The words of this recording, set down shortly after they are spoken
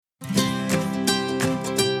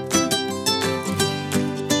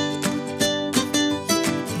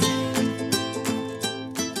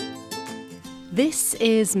This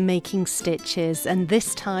is Making Stitches, and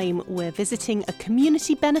this time we're visiting a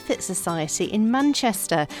community benefit society in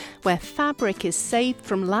Manchester where fabric is saved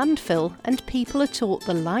from landfill and people are taught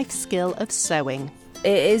the life skill of sewing.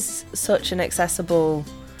 It is such an accessible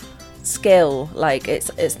skill, like it's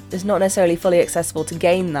not necessarily fully accessible to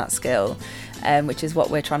gain that skill, which is what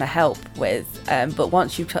we're trying to help with. But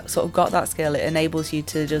once you've sort of got that skill, it enables you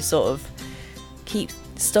to just sort of keep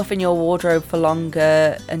stuff in your wardrobe for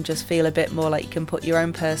longer and just feel a bit more like you can put your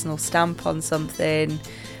own personal stamp on something,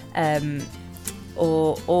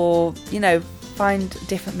 or you know, find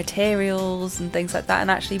different materials and things like that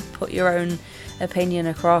and actually put your own opinion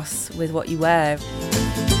across with what you wear.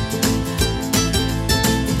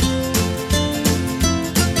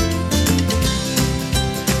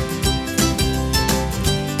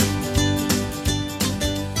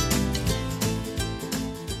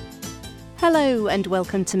 Hello and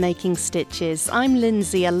welcome to Making Stitches. I'm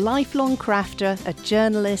Lindsay, a lifelong crafter, a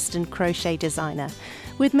journalist and crochet designer.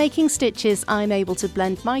 With Making Stitches, I'm able to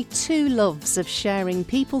blend my two loves of sharing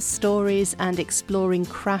people's stories and exploring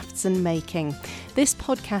crafts and making. This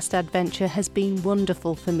podcast adventure has been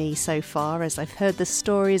wonderful for me so far, as I've heard the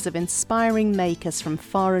stories of inspiring makers from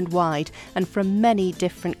far and wide and from many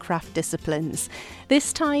different craft disciplines.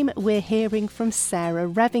 This time we're hearing from Sarah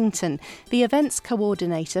Revington, the events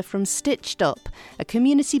coordinator from Stitched Up, a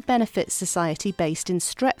community benefit society based in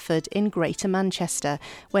Stretford in Greater Manchester,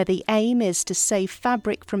 where the aim is to save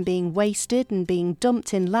fabric from being wasted and being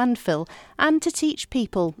dumped in landfill, and to teach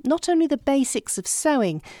people not only the basics of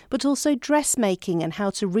sewing, but also dressmaking and how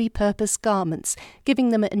to repurpose garments, giving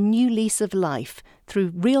them a new lease of life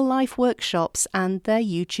through real-life workshops and their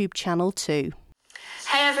YouTube channel too.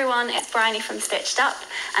 Hey everyone, it's Bryony from Stitched Up,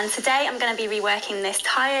 and today I'm going to be reworking this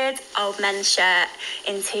tired old men's shirt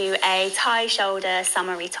into a tie shoulder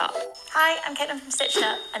summery top. Hi, I'm Caitlin from Stitched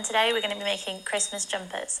Up, and today we're going to be making Christmas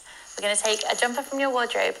jumpers. We're going to take a jumper from your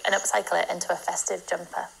wardrobe and upcycle it into a festive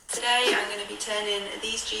jumper. Today I'm going to be turning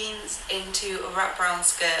these jeans into a wraparound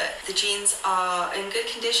skirt. The jeans are in good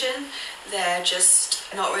condition, they're just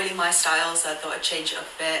not really my style, so I thought I'd change it up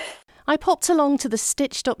a bit. I popped along to the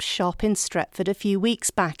Stitched Up shop in Stretford a few weeks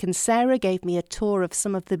back, and Sarah gave me a tour of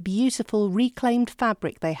some of the beautiful reclaimed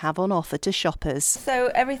fabric they have on offer to shoppers.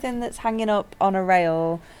 So everything that's hanging up on a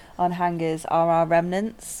rail on hangers are our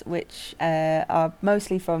remnants, which are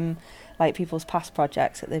mostly from like people's past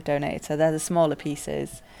projects that they've donated. So they're the smaller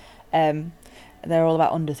pieces. They're all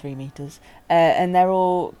about under 3 meters, and they're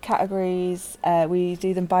all categories. We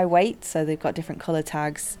do them by weight, so they've got different colour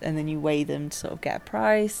tags, and then you weigh them to sort of get a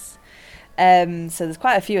price. So there's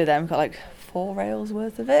quite a few of them. We've got like 4 rails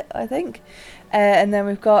worth of it, I think. And then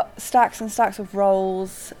we've got stacks and stacks of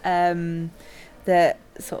rolls that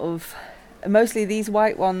sort of, mostly these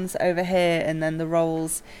white ones over here, and then the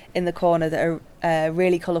rolls in the corner that are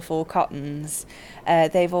really colourful cottons.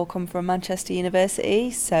 They've all come from Manchester University,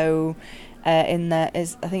 so in there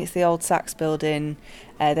is, I think it's the old Saks building,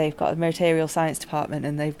 they've got a material science department,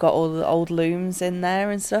 and they've got all the old looms in there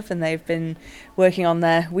and stuff, and they've been working on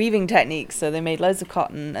their weaving techniques. So they made loads of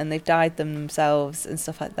cotton and they've dyed them themselves and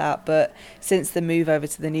stuff like that, but since the move over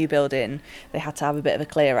to the new building they had to have a bit of a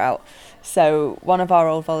clear out. So one of our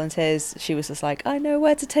old volunteers, she was just like, I know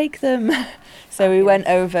where to take them. So we went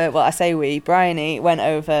over, well I say we, Bryony went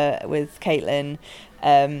over with Caitlin,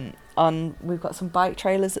 we've got some bike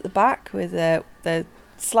trailers at the back with the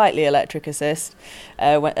slightly electric assist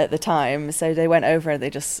at the time, so they went over and they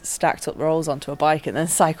just stacked up rolls onto a bike and then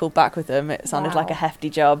cycled back with them. It sounded like a hefty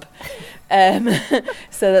job.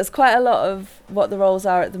 So that's quite a lot of what the rolls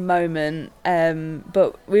are at the moment,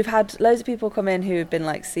 but we've had loads of people come in who have been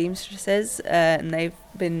like seamstresses, and they've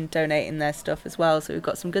been donating their stuff as well, so we've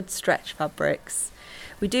got some good stretch fabrics.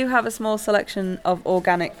 We do have a small selection of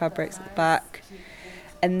organic fabrics at the back,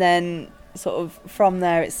 and then sort of from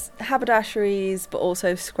there it's haberdasheries but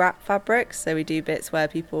also scrap fabrics. So we do bits where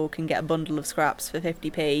people can get a bundle of scraps for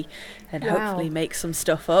 50p and hopefully make some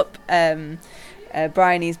stuff up.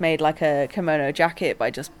 Bryony's made like a kimono jacket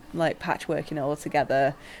by just like patchworking it all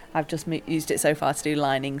together. I've just used it so far to do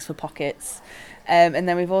linings for pockets, and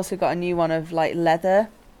then we've also got a new one of like leather,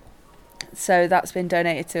 so that's been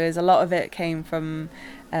donated to us. A lot of it came from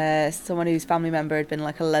someone whose family member had been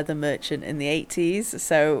like a leather merchant in the 80s,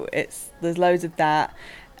 so there's loads of that,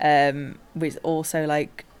 with also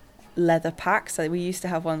like leather packs. So we used to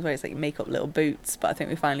have ones where it's like you make up little boots, but I think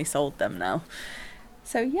we finally sold them now.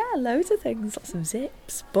 So yeah, loads of things, lots of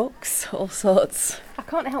zips, books, all sorts. I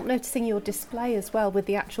can't help noticing your display as well with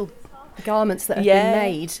the actual garments that have been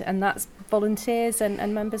made, and that's volunteers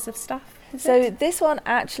and members of staff. So this one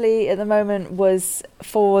actually at the moment was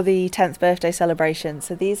for the 10th birthday celebration.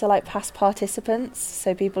 So these are like past participants,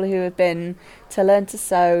 so people who have been to Learn to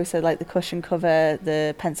Sew, so like the cushion cover,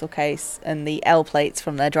 the pencil case and the L plates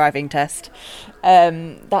from their driving test.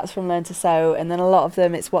 That's from Learn to Sew, and then a lot of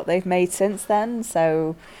them it's what they've made since then.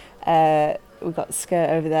 So we've got the skirt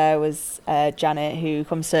over there was Janet, who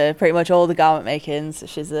comes to pretty much all the garment makings.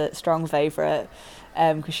 She's a strong favourite.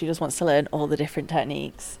 Because she just wants to learn all the different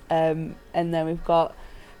techniques. And then we've got,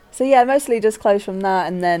 mostly just clothes from that,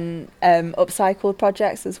 and then upcycled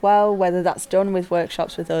projects as well, whether that's done with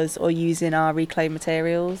workshops with us or using our reclaimed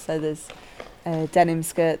materials. So there's a denim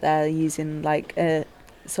skirt there using like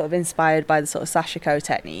sort of inspired by the sort of sashiko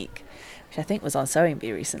technique, which I think was on Sewing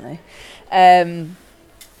Bee recently.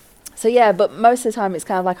 But most of the time it's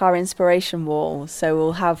kind of like our inspiration wall. So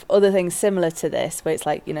we'll have other things similar to this, where it's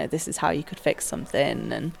like, this is how you could fix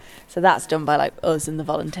something. And so that's done by like us and the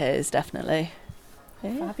volunteers, definitely.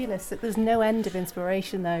 Yeah. Fabulous. There's no end of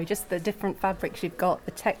inspiration though, just the different fabrics you've got,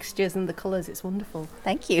 the textures and the colours, it's wonderful.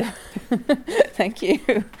 Thank you. Thank you.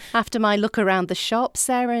 After my look around the shop,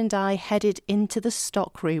 Sarah and I headed into the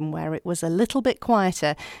stock room where it was a little bit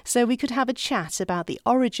quieter, so we could have a chat about the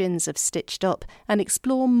origins of Stitched Up and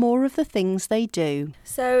explore more of the things they do.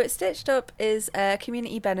 So Stitched Up is a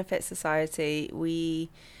community benefit society. We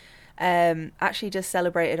actually just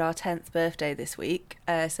celebrated our 10th birthday this week.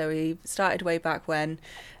 So we started way back when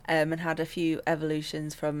and had a few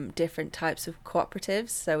evolutions from different types of cooperatives.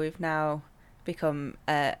 So we've now become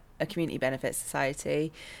a community benefit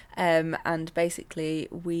society. And basically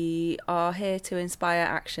we are here to inspire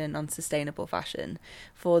action on sustainable fashion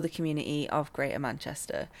for the community of Greater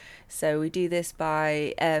Manchester. So we do this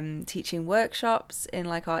by teaching workshops in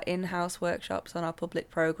like our in-house workshops on our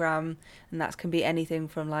public programme, and that can be anything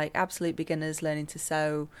from like absolute beginners learning to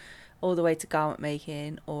sew all the way to garment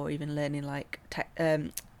making, or even learning like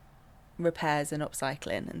repairs and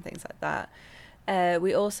upcycling and things like that.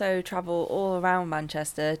 We also travel all around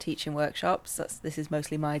Manchester teaching workshops. This is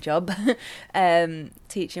mostly my job.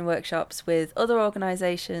 Teaching workshops with other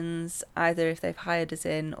organisations, either if they've hired us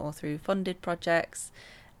in or through funded projects.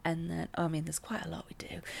 And then, there's quite a lot we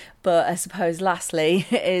do. But I suppose lastly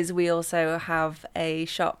is we also have a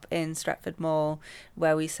shop in Stretford Mall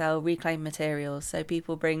where we sell reclaimed materials. So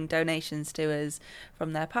people bring donations to us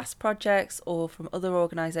from their past projects or from other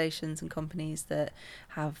organisations and companies that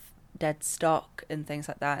have dead stock and things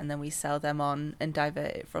like that, and then we sell them on and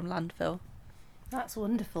divert it from landfill. That's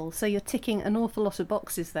wonderful. So you're ticking an awful lot of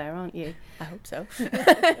boxes there, aren't you? I hope so.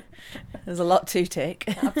 There's a lot to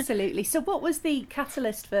tick. Absolutely. So what was the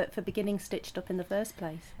catalyst for beginning Stitched Up in the first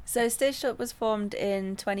place? So Stitched Up was formed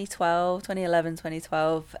in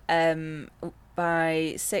 2012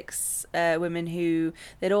 by 6 women who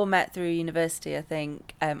they'd all met through university, I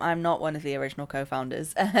think. I'm not one of the original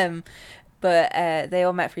co-founders. But they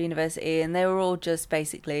all met for university, and they were all just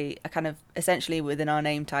basically essentially within our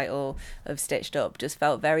name title of Stitched Up, just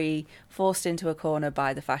felt very forced into a corner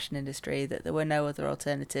by the fashion industry, that there were no other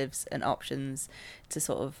alternatives and options to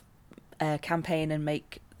sort of campaign and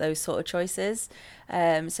make those sort of choices.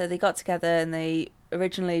 So they got together and they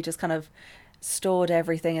originally just kind of stored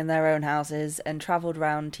everything in their own houses and travelled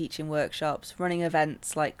around teaching workshops, running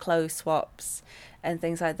events like clothes swaps and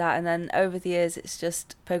things like that. And then over the years, it's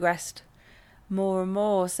just progressed more and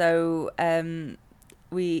more. So they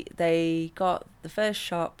got the first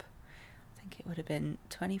shop, I think it would have been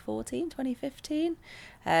 2015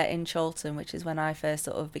 in Chorlton, which is when I first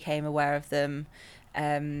sort of became aware of them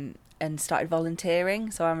and started volunteering.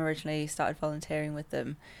 So I'm originally started volunteering with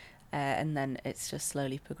them, and then it's just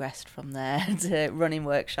slowly progressed from there to running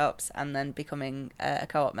workshops and then becoming a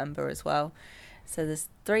co-op member as well. So there's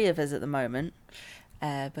 3 of us at the moment.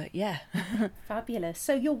 But yeah. Fabulous.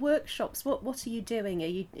 So your workshops, what are you doing? Are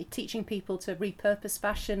you teaching people to repurpose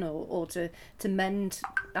fashion or to mend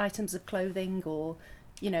items of clothing, or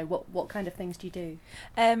what kind of things do you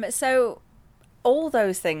do? So all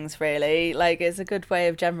those things really, like, it's a good way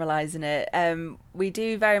of generalising it. We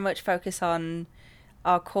do very much focus on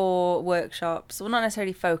our core workshops. Well, not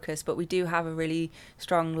necessarily focus, but we do have a really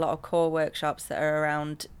strong lot of core workshops that are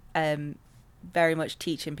around very much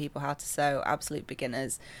teaching people how to sew, absolute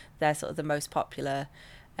beginners. They're sort of the most popular,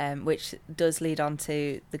 which does lead on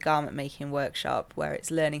to the garment making workshop, where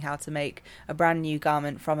it's learning how to make a brand new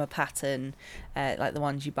garment from a pattern, like the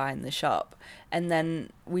ones you buy in the shop. And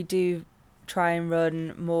then we do try and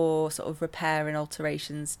run more sort of repair and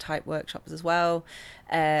alterations type workshops as well,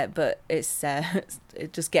 but it's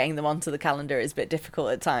just getting them onto the calendar is a bit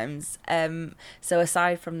difficult at times. So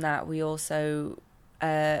aside from that, we also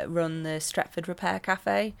run the Stretford Repair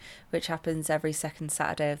Cafe, which happens every second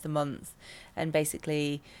Saturday of the month. And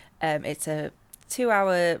basically it's a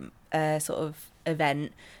 2-hour sort of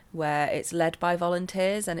event where it's led by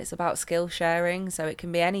volunteers, and it's about skill sharing. So it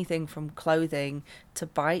can be anything from clothing to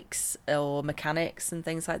bikes or mechanics and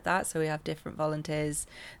things like that. So we have different volunteers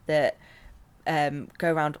that go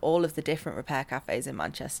around all of the different repair cafes in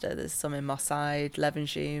Manchester. There's some in Moss Side,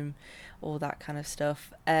 Levenshulme, all that kind of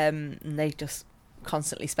stuff. And they just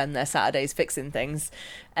constantly spend their Saturdays fixing things.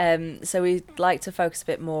 So we like to focus a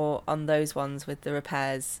bit more on those ones with the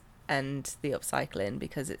repairs and the upcycling,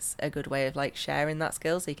 because it's a good way of like sharing that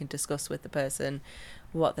skill, so you can discuss with the person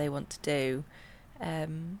what they want to do.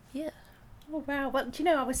 Yeah. Oh wow! Well, do you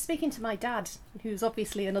know, I was speaking to my dad, who's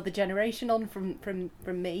obviously another generation on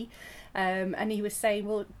from me, and he was saying,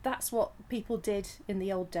 well, that's what people did in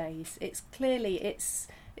the old days. It's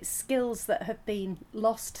skills that have been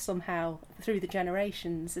lost somehow through the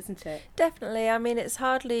generations, isn't it? Definitely. I mean, I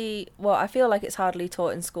feel like it's hardly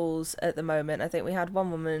taught in schools at the moment. I think we had one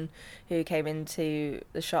woman who came into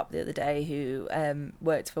the shop the other day who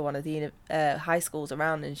worked for one of the high schools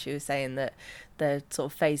around, and she was saying that they're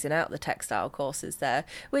sort of phasing out the textile courses there,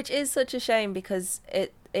 which is such a shame, because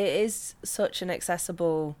it is such an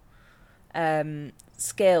accessible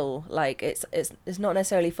skill. Like it's not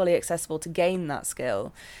necessarily fully accessible to gain that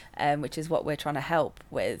skill, which is what we're trying to help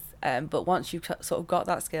with. But once you've sort of got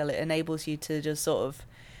that skill, it enables you to just sort of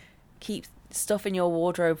keep stuff in your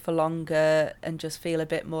wardrobe for longer and just feel a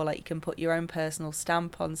bit more like you can put your own personal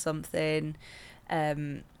stamp on something,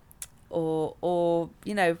 or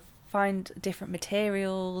you know, find different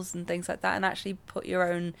materials and things like that, and actually put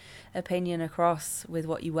your own opinion across with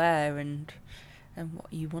what you wear and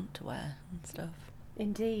what you want to wear and stuff.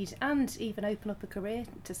 Indeed, and even open up a career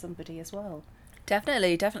to somebody as well.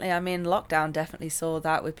 Definitely. I mean, lockdown definitely saw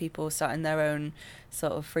that, with people starting their own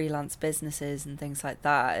sort of freelance businesses and things like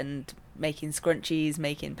that, and making scrunchies,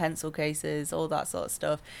 making pencil cases, all that sort of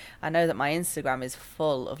stuff. I know that my Instagram is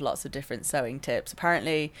full of lots of different sewing tips.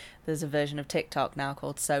 Apparently there's a version of TikTok now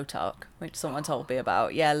called SewTalk, which someone told me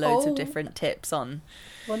about. Yeah, loads of different tips on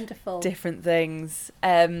wonderful different things.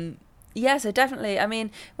 Yeah, so definitely. I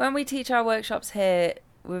mean, when we teach our workshops here,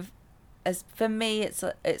 for me,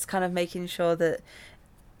 it's kind of making sure that,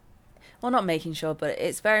 well, not making sure, but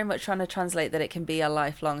it's very much trying to translate that it can be a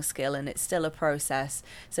lifelong skill, and it's still a process.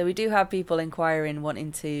 So we do have people inquiring,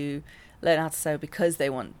 wanting to learn how to sew because they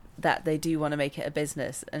do want to make it a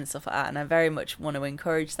business and stuff like that, and I very much want to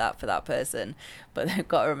encourage that for that person, but they've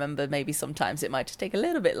got to remember maybe sometimes it might just take a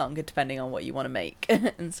little bit longer depending on what you want to make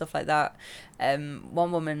and stuff like that.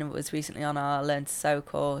 One woman was recently on our Learn to Sew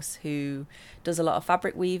course who does a lot of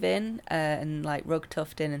fabric weaving and like rug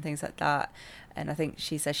tufting and things like that, and I think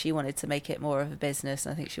she says she wanted to make it more of a business,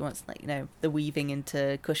 and I think she wants, like, you know, the weaving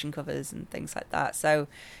into cushion covers and things like that. So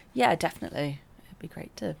yeah, definitely be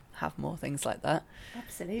great to have more things like that.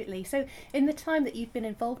 Absolutely. So in the time that you've been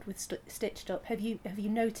involved with Stitched Up, have you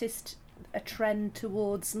noticed a trend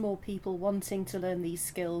towards more people wanting to learn these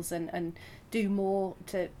skills and do more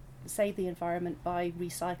to save the environment by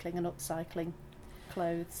recycling and upcycling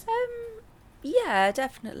clothes? Yeah,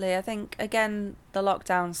 definitely. I think, again, the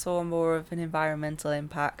lockdown saw more of an environmental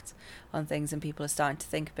impact on things, and people are starting to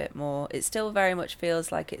think a bit more. It still very much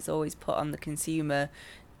feels like it's always put on the consumer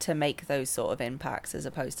to make those sort of impacts, as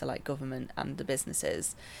opposed to like government and the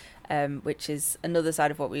businesses, which is another side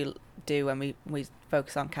of what we do when we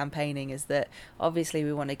focus on campaigning, is that obviously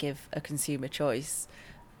we want to give a consumer choice,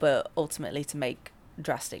 but ultimately to make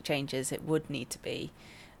drastic changes it would need to be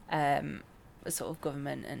sort of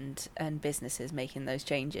government and businesses making those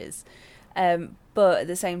changes. But at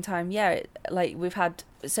the same time, yeah, like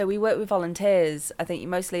we work with volunteers. I think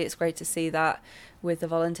mostly it's great to see that with the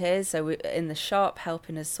volunteers. So we're in the shop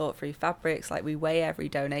helping us sort through fabrics. Like we weigh every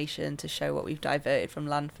donation to show what we've diverted from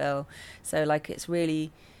landfill. So like it's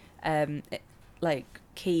really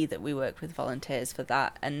key that we work with volunteers for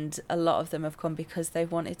that, and a lot of them have come because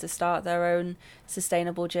they've wanted to start their own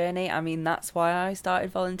sustainable journey. I mean, that's why I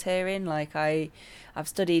started volunteering. Like I've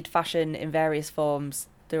studied fashion in various forms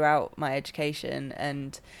throughout my education,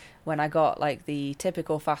 and when I got like the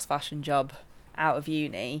typical fast fashion job out of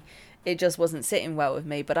uni, it just wasn't sitting well with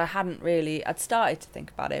me. But I'd started to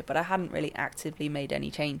think about it, but I hadn't really actively made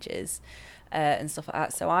any changes and stuff like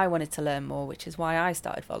that. So I wanted to learn more, which is why I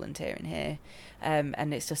started volunteering here.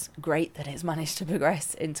 And it's just great that it's managed to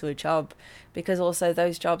progress into a job, because also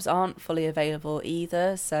those jobs aren't fully available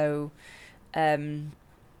either. So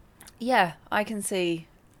yeah, I can see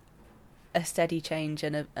a steady change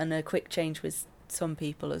and a quick change with some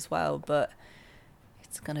people as well, but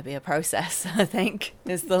it's going to be a process, I think,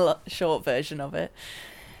 is the short version of it.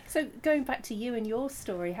 So going back to you and your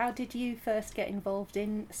story, how did you first get involved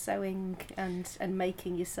in sewing and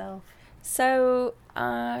making yourself? So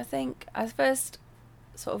I think I first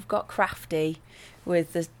sort of got crafty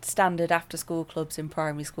with the standard after school clubs in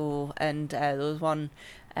primary school, and there was one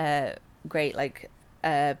great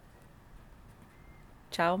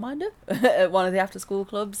childminder at one of the after school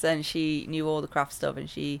clubs, and she knew all the craft stuff and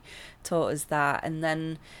she taught us that. And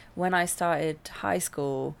then when I started high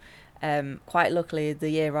school, quite luckily the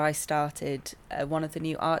year I started, one of the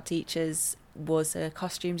new art teachers was a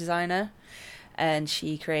costume designer, and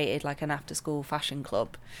she created like an after school fashion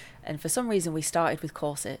club. And for some reason we started with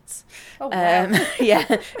corsets. Oh, wow.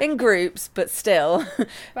 Yeah, in groups, but still.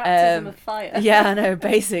 Baptism of fire. Yeah, I know,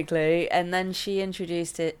 basically. And then she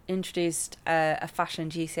introduced a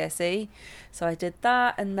fashion GCSE. So I did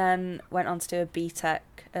that, and then went on to do a BTEC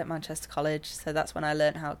at Manchester College. So that's when I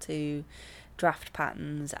learned how to draft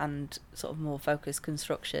patterns and sort of more focused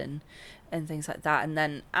construction and things like that. And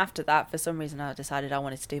then after that, for some reason, I decided I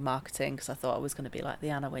wanted to do marketing, because I thought I was going to be like the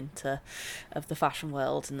Anna Wintour of the fashion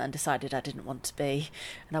world, and then decided I didn't want to be,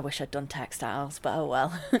 and I wish I'd done textiles, but oh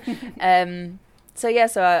well. So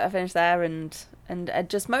I finished there, and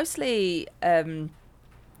just mostly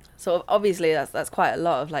sort of, obviously that's quite a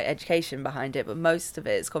lot of like education behind it, but most of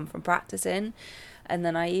it's come from practicing. And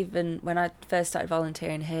then when I first started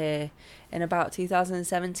volunteering here in about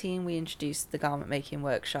 2017, we introduced the garment making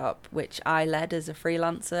workshop, which I led as a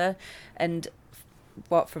freelancer. And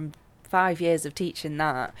from 5 years of teaching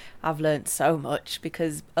that, I've learned so much,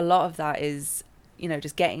 because a lot of that is,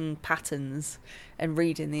 just getting patterns and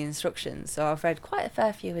reading the instructions. So I've read quite a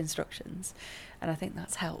fair few instructions, and I think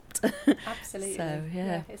that's helped. Absolutely. So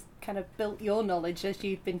yeah, it's kind of built your knowledge as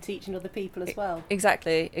you've been teaching other people as well.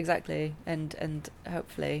 Exactly, and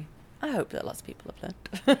hopefully, I hope that lots of people have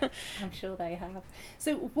learned. I'm sure they have.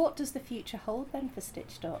 So what does the future hold then for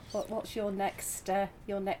Stitched Up? What's your next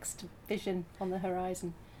vision on the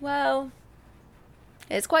horizon? Well,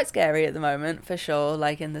 it's quite scary at the moment, for sure,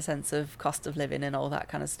 like in the sense of cost of living and all that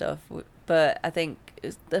kind of stuff. But I think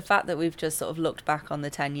it's the fact that we've just sort of looked back on the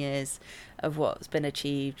 10 years of what's been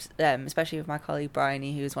achieved, especially with my colleague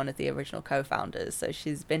Bryony, who's one of the original co-founders. So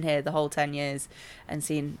she's been here the whole 10 years and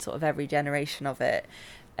seen sort of every generation of it.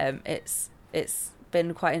 It's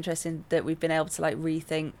been quite interesting that we've been able to like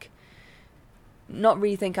not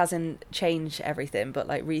rethink as in change everything, but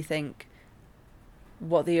like rethink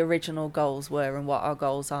what the original goals were and what our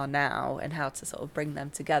goals are now, and how to sort of bring them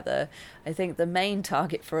together. I think the main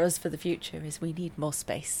target for us for the future is we need more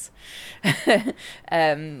space.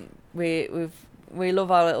 We love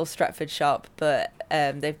our little Stretford shop, but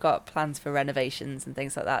they've got plans for renovations and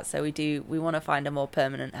things like that. So we want to find a more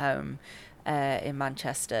permanent home in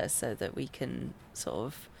Manchester, so that we can sort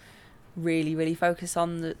of really, really focus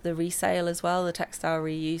on the resale as well, the textile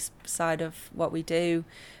reuse side of what we do.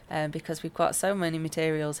 Because we've got so many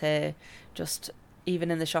materials here, just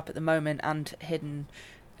even in the shop at the moment and hidden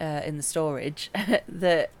in the storage,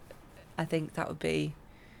 that I think that would be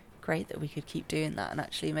great that we could keep doing that and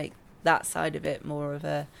actually make that side of it more of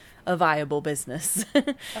a viable business.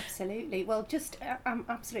 Absolutely. Well, I'm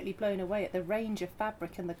absolutely blown away at the range of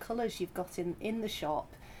fabric and the colours you've got in the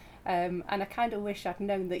shop. And I kind of wish I'd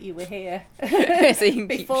known that you were here so you can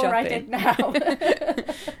before keep I did now.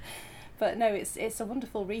 But no, it's a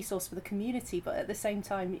wonderful resource for the community, but at the same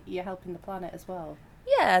time, you're helping the planet as well.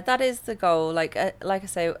 Yeah, that is the goal. Like I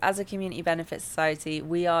say, as a community benefit society,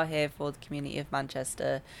 we are here for the community of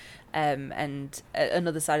Manchester. And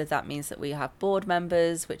another side of that means that we have board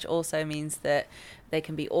members, which also means that they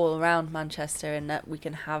can be all around Manchester, and that we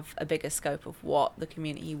can have a bigger scope of what the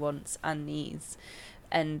community wants and needs.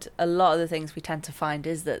 And a lot of the things we tend to find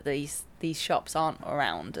is that these shops aren't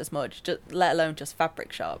around as much, let alone just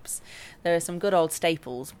fabric shops. There are some good old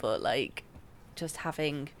staples, but like just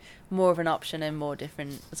having more of an option in more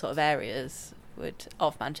different sort of areas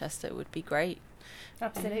of Manchester would be great.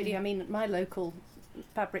 Absolutely. I mean, my local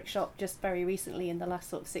fabric shop just very recently in the last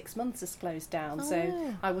sort of 6 months has closed down.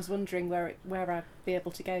 So I was wondering where I'd be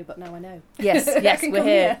able to go, but now I know. Yes, we're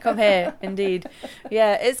here. Come here, indeed.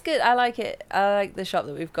 Yeah, it's good. I like it. I like the shop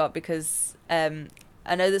that we've got, because I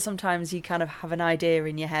know that sometimes you kind of have an idea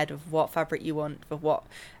in your head of what fabric you want for what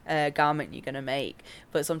garment you're going to make,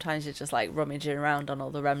 but sometimes you're just like rummaging around on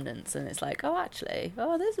all the remnants, and it's like,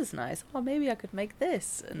 this is nice. Oh, maybe I could make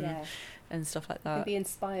this, and stuff like that. And be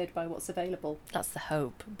inspired by what's available. That's the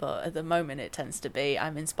hope, but at the moment it tends to be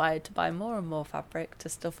I'm inspired to buy more and more fabric to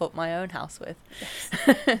stuff up my own house with.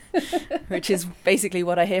 Yes. Which is basically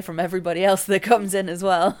what I hear from everybody else that comes in as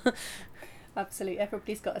well. Absolutely,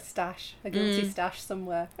 everybody's got a stash, a guilty stash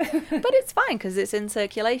somewhere. But it's fine because it's in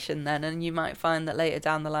circulation then, and you might find that later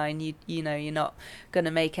down the line you know you're not going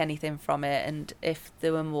to make anything from it, and if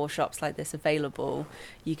there were more shops like this available,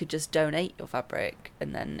 you could just donate your fabric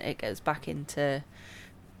and then it goes back into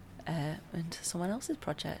someone else's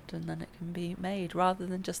project, and then it can be made rather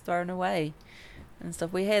than just thrown away and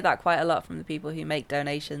stuff. We hear that quite a lot from the people who make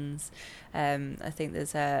donations. I think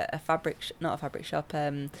there's a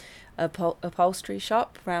upholstery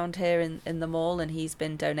shop around here in the mall, and he's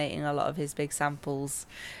been donating a lot of his big samples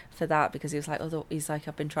for that because he's like,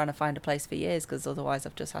 I've been trying to find a place for years because otherwise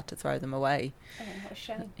I've just had to throw them away. Oh, what a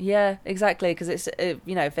shame. Yeah, exactly, because it's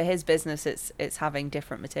for his business it's having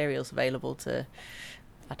different materials available to,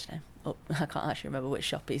 I don't know, I can't actually remember which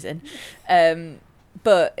shop he's in.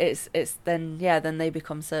 But it's then they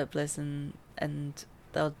become surplus and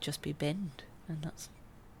they'll just be binned, and that's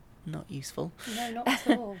not useful. No, not at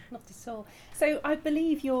all, not at all. So I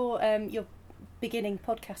believe you're beginning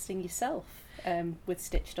podcasting yourself with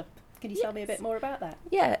Stitched Up. Can you tell me a bit more about that?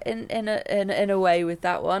 Yeah, in a way with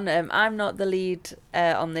that one. I'm not the lead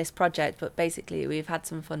on this project, but basically we've had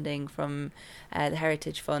some funding from the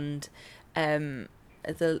Heritage Fund.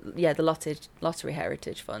 The Lottery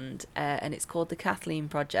Heritage Fund, and it's called the Kathleen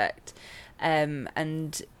Project,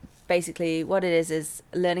 and basically what it is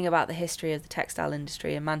learning about the history of the textile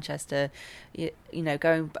industry in Manchester, you know,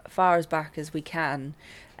 going far as back as we can,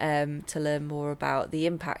 to learn more about the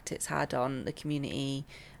impact it's had on the community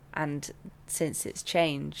and since its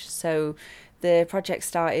change. So the project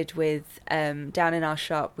started with, down in our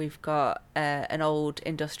shop, we've got an old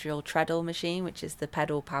industrial treadle machine, which is the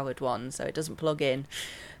pedal-powered one, so it doesn't plug in.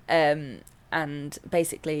 And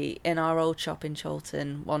basically, in our old shop in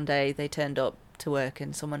Chorlton, one day they turned up to work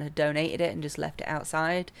and someone had donated it and just left it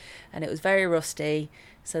outside. And it was very rusty,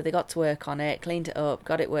 so they got to work on it, cleaned it up,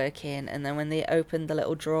 got it working, and then when they opened the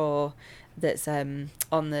little drawer that's on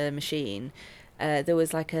the machine, there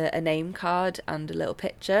was like a name card and a little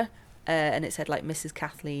picture. And it said like Mrs.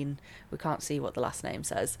 Kathleen. We can't see what the last name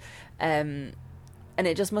says, and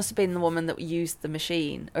it just must have been the woman that used the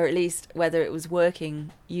machine, or at least whether it was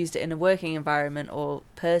used it in a working environment, or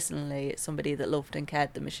personally it's somebody that loved and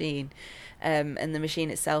cared the machine. And the machine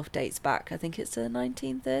itself dates back, I think it's to the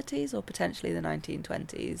 1930s or potentially the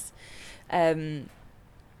 1920s.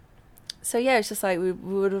 So yeah, it's just like we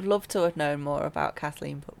would have loved to have known more about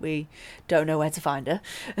Kathleen, but we don't know where to find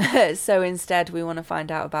her. So instead we want to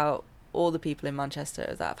find out about all the people in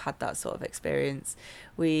Manchester that have had that sort of experience.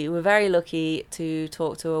 We were very lucky to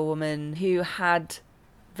talk to a woman who had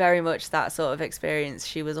very much that sort of experience.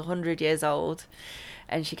 She was 100 years old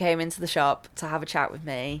and she came into the shop to have a chat with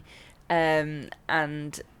me,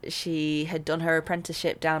 and she had done her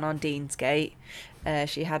apprenticeship down on Deansgate.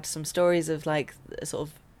 She had some stories of like sort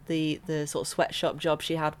of the sort of sweatshop job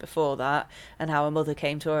she had before that, and how her mother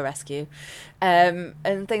came to her rescue, and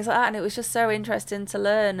things like that. And it was just so interesting to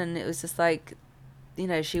learn, and it was just like, you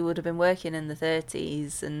know, she would have been working in the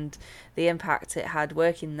 30s and the impact it had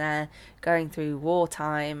working there, going through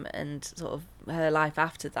wartime and sort of her life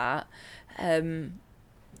after that, and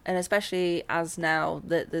especially as now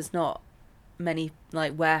that there's not many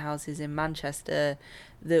like warehouses in Manchester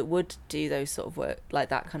that would do those sort of work, like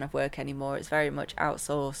that kind of work anymore. It's very much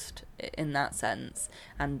outsourced in that sense,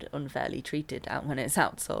 and unfairly treated out when it's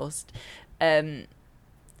outsourced.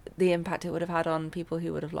 The impact it would have had on people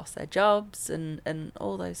who would have lost their jobs and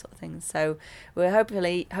all those sort of things. So we're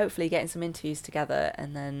hopefully getting some interviews together,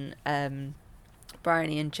 and then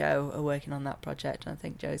Bryony and Joe are working on that project, and I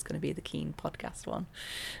think Joe's going to be the keen podcast one.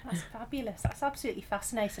 That's fabulous. That's absolutely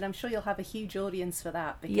fascinating. I'm sure you'll have a huge audience for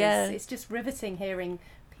that, because it's just riveting hearing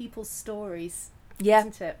people's stories. Yeah,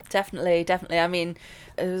 isn't it? Definitely. I mean,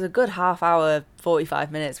 it was a good half hour,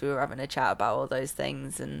 45 minutes we were having a chat about all those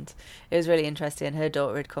things, and it was really interesting. Her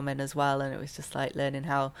daughter had come in as well, and it was just like learning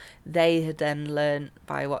how they had then learned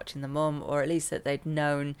by watching the mum, or at least that they'd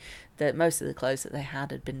known that most of the clothes that they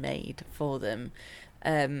had been made for them,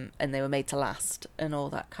 and they were made to last and all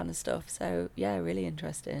that kind of stuff. So yeah, really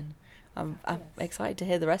interesting. I'm excited to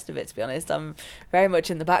hear the rest of it, to be honest. I'm very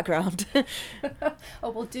much in the background. Oh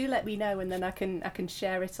well, do let me know, and then I can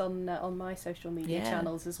share it on my social media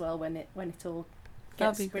channels as well when it all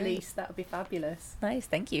gets released. That would be fabulous. Nice,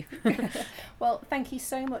 thank you. Well, thank you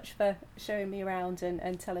so much for showing me around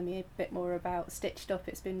and telling me a bit more about Stitched Up.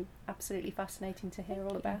 It's been absolutely fascinating to hear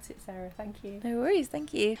all about it, Sarah. Thank you. No worries,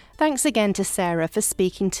 thank you. Thanks again to Sarah for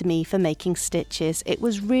speaking to me for Making Stitches. It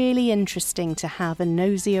was really interesting to have a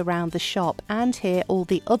nosy around the shop and hear all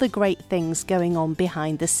the other great things going on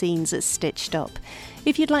behind the scenes at Stitched Up.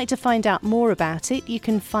 If you'd like to find out more about it, you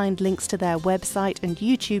can find links to their website and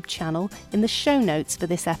YouTube channel in the show notes for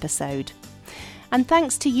this episode. And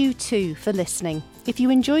thanks to you too for listening. If you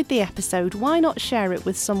enjoyed the episode, why not share it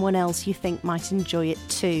with someone else you think might enjoy it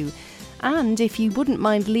too? And if you wouldn't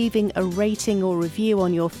mind leaving a rating or review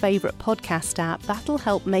on your favourite podcast app, that'll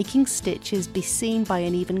help Making Stitches be seen by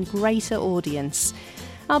an even greater audience.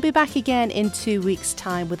 I'll be back again in 2 weeks'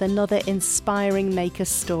 time with another inspiring maker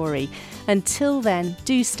story. Until then,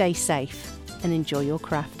 do stay safe and enjoy your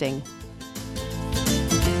crafting.